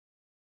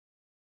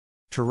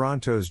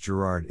Toronto's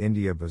Gerrard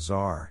India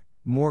Bazaar,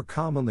 more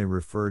commonly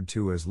referred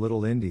to as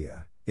Little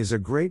India, is a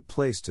great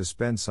place to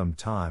spend some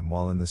time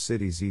while in the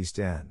city's East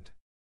End.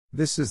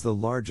 This is the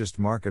largest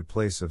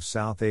marketplace of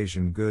South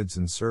Asian goods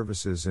and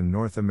services in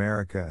North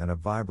America and a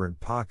vibrant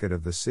pocket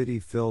of the city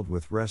filled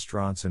with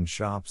restaurants and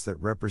shops that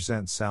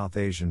represent South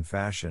Asian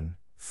fashion,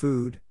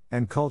 food,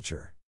 and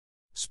culture.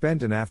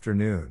 Spend an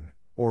afternoon,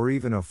 or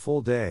even a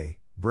full day,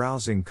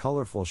 browsing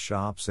colorful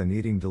shops and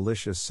eating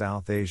delicious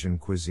South Asian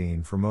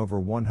cuisine from over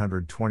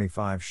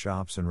 125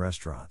 shops and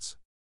restaurants.